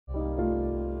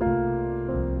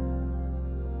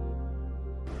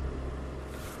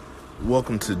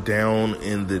welcome to Down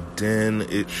in the Den.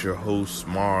 It's your host,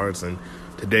 Mars, and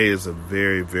today is a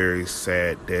very, very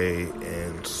sad day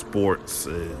in sports,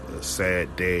 a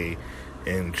sad day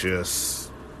in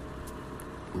just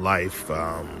life.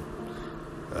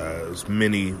 As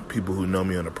many people who know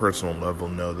me on a personal level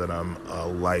know that I'm a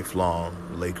lifelong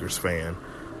Lakers fan.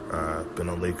 I've been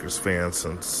a Lakers fan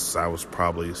since I was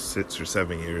probably 6 or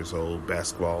 7 years old.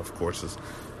 Basketball, of course, is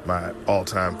my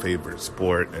all-time favorite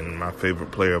sport, and my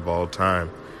favorite player of all time,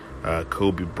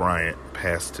 Kobe Bryant,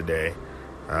 passed today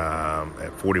at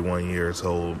 41 years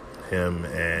old. Him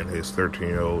and his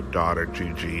 13-year-old daughter,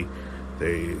 Gigi,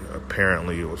 they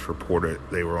apparently, it was reported,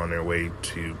 they were on their way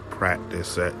to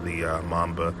practice at the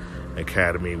Mamba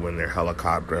Academy when their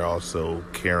helicopter also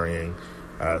carrying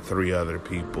 3 other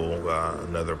people,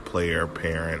 another player,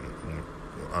 parent,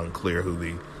 unclear who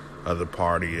the other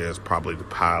party is, probably the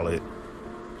pilot.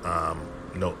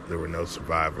 No, there were no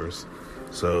survivors.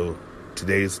 So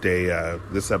today's day,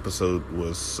 this episode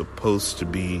was supposed to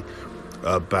be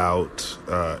about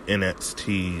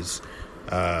NXT's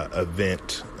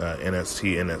event,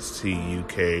 NXT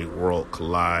UK World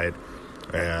Collide,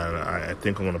 and I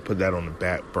think I'm going to put that on the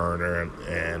back burner,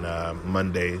 and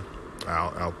Monday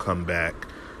I'll come back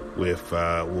with,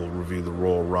 we'll review the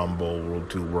Royal Rumble, we'll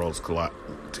do Worlds Collide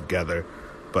together.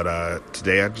 But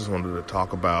today I just wanted to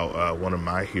talk about one of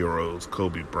my heroes,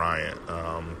 Kobe Bryant,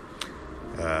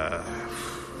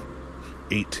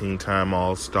 18-time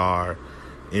All-Star,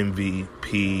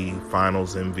 MVP,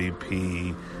 Finals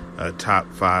MVP, top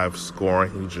 5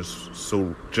 scoring. He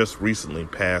just recently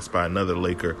passed by another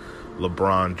Laker,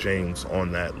 LeBron James,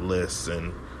 on that list.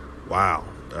 And wow,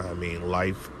 I mean,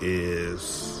 life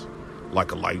is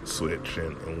like a light switch,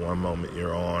 and one moment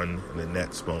you're on, and the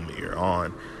next moment you're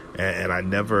on. And I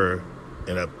never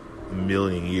in a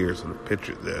million years would have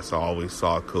pictured this. I always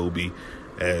saw Kobe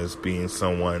as being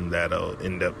someone that'll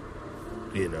end up,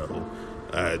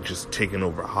 just taking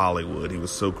over Hollywood. He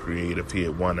was so creative. He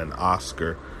had won an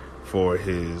Oscar for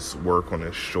his work on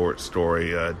his short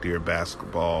story, Dear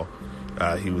Basketball.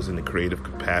 He was in the creative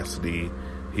capacity.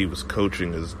 He was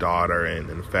coaching his daughter, and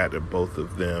in fact that both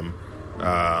of them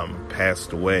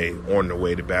passed away on their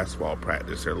way to basketball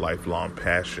practice, their lifelong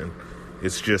passion.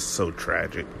 It's just so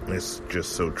tragic. It's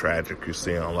just so tragic. You're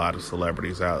seeing a lot of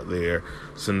celebrities out there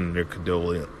sending their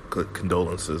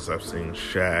condolences. I've seen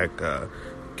Shaq,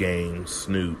 Game,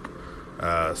 Snoop,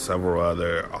 several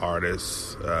other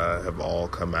artists have all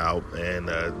come out, and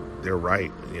they're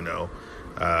right.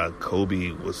 Kobe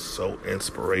was so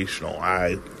inspirational.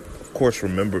 I, of course,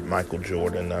 remembered Michael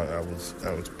Jordan. I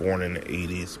was born in the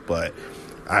 80s, but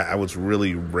I was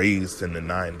really raised in the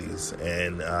 90s,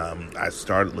 and I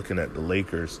started looking at the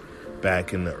Lakers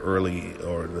back in the early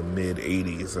or the mid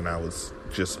 80s, and I was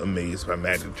just amazed by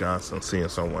Magic Johnson, seeing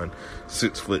someone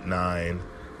 6'9"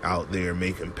 out there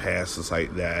making passes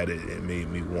like that. It made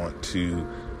me want to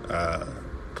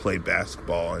play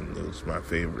basketball, and it was my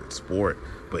favorite sport.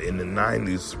 But in the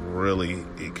 90s, really,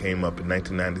 it came up in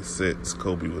 1996.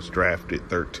 Kobe was drafted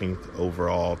 13th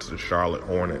overall to the Charlotte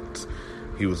Hornets.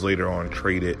 He was later on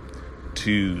traded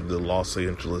to the Los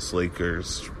Angeles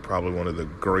Lakers, probably one of the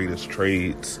greatest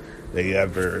trades they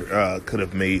ever could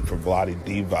have made for Vlade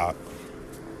Divac.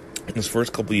 In his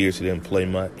first couple of years, he didn't play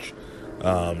much. He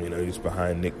was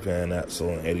behind Nick Van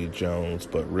Exel and Eddie Jones,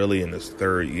 but really in his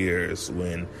third year is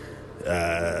when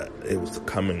it was the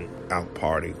coming out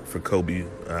party for Kobe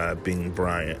Bean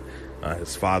Bryant.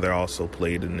 His father also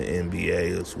played in the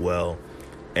NBA as well.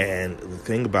 And the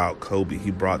thing about Kobe, he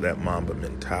brought that Mamba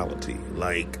mentality.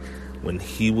 Like, when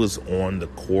he was on the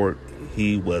court,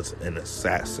 he was an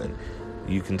assassin.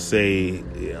 You can say,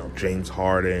 James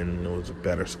Harden was a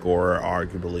better scorer,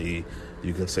 arguably.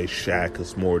 You can say Shaq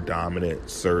is more dominant,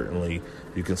 certainly.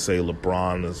 You can say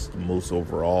LeBron is the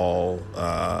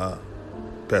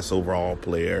best overall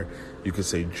player. You can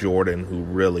say Jordan, who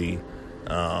really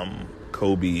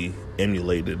Kobe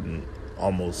emulated in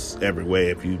almost every way.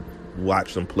 If you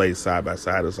watch them play side by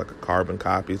side, it's like a carbon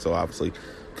copy. So obviously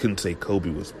couldn't say Kobe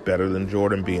was better than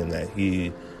Jordan, being that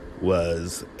he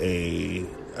was a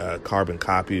carbon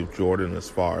copy of Jordan as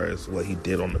far as what he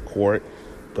did on the court.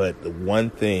 But the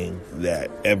one thing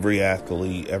that every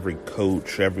athlete, every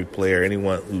coach, every player,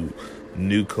 anyone who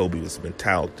knew Kobe was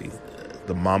mentality,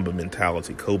 the Mamba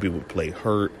mentality. Kobe would play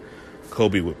hurt.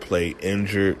 Kobe would play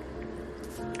injured.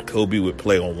 Kobe would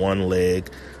play on one leg.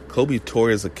 Kobe tore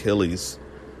his Achilles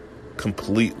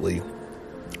completely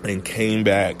and came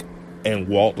back and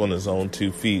walked on his own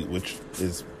 2 feet, which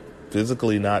is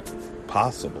physically not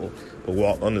possible, but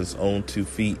walked on his own 2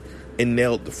 feet and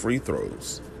nailed the free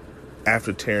throws.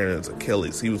 after tearing his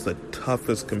Achilles. He was the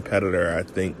toughest competitor, I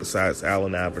think, besides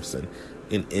Allen Iverson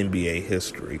in NBA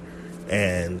history,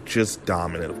 and just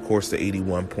dominant. Of course, the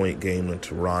 81-point game in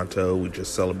Toronto, we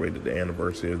just celebrated the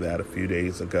anniversary of that a few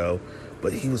days ago,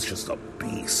 but he was just a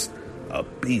beast,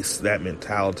 that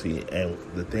mentality. And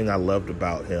the thing I loved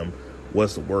about him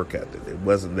was the work ethic. It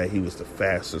wasn't that he was the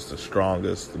fastest, the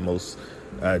strongest, the most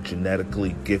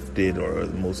genetically gifted, or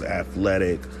the most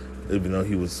athletic, even though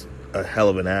he was a hell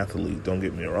of an athlete, don't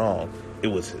get me wrong. It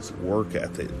was his work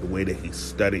ethic, the way that he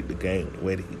studied the game, the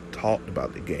way that he talked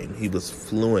about the game. He was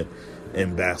fluent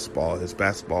in basketball. His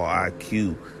basketball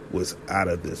IQ was out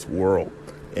of this world.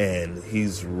 And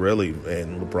he's really,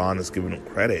 and LeBron has given him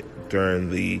credit, during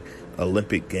the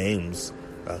Olympic Games,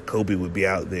 Kobe would be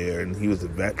out there, and he was a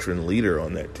veteran leader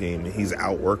on that team, and he's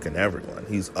outworking everyone.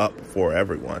 He's up before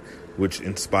everyone, which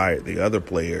inspired the other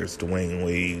players, Dwayne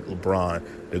Wade,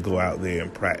 LeBron, to go out there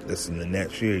and practice. And the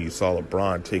next year, you saw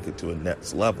LeBron take it to a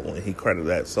next level, and he credited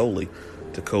that solely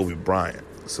to Kobe Bryant.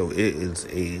 So it is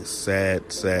a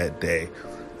sad, sad day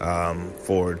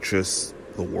for just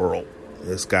the world.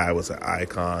 This guy was an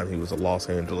icon. He was a Los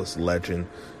Angeles legend.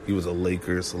 He was a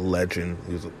Lakers legend.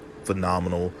 He was a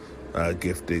phenomenal,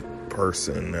 gifted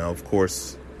person. Now, of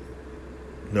course,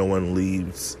 no one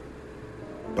leaves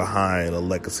behind a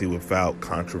legacy without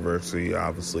controversy.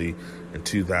 Obviously, in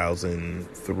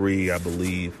 2003, I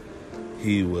believe,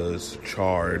 he was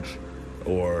charged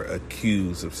or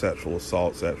accused of sexual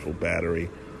assault, sexual battery.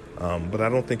 But I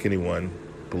don't think anyone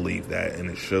believed that, and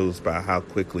it shows by how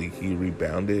quickly he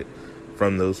rebounded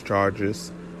from those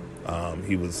charges.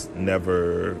 He was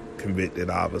never convicted,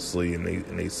 obviously, and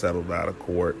they settled out of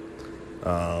court.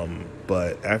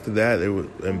 But after that,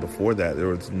 and before that, there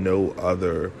was no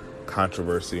other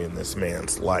controversy in this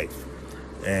man's life.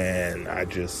 And I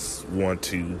just want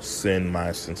to send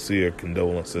my sincere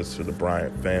condolences to the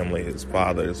Bryant family, his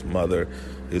father, his mother,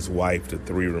 his wife, the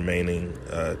 3 remaining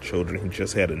children. He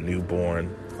just had a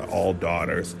newborn, all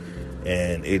daughters,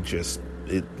 and it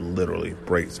literally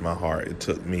breaks my heart. It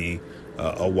took me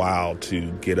a while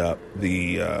to get up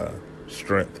the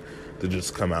strength to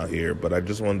just come out here, but I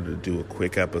just wanted to do a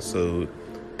quick episode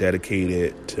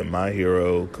dedicated to my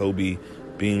hero, Kobe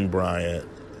Bean Bryant.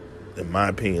 In my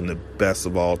opinion, the best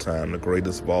of all time, the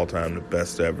greatest of all time, the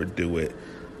best to ever do it.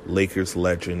 Lakers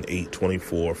legend,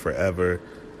 824 forever.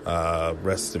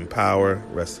 Rest in power,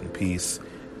 rest in peace,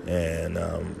 and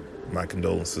my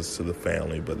condolences to the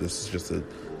family. But this is just a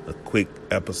quick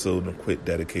episode and a quick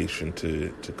dedication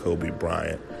to Kobe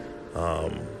Bryant.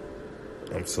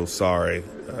 I'm so sorry.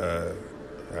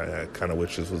 I kind of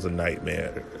wish this was a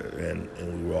nightmare, and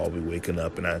we will all be waking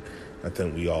up, and I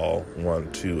think we all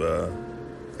want to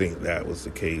think that was the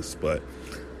case. But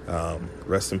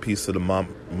rest in peace to the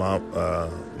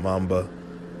Mamba.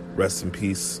 Rest in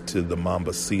peace to the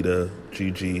Mambacita,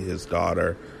 Gigi, his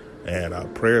daughter.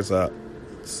 And prayers up.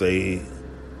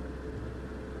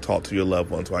 Talk to your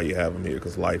loved ones while you have them here,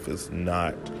 because life is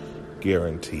not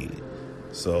guaranteed.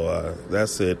 So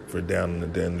that's it for Down in the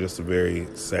Den. Just a very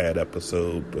sad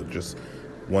episode, but just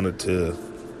wanted to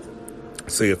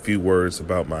say a few words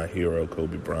about my hero,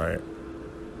 Kobe Bryant.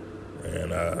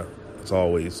 And as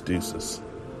always, deuces.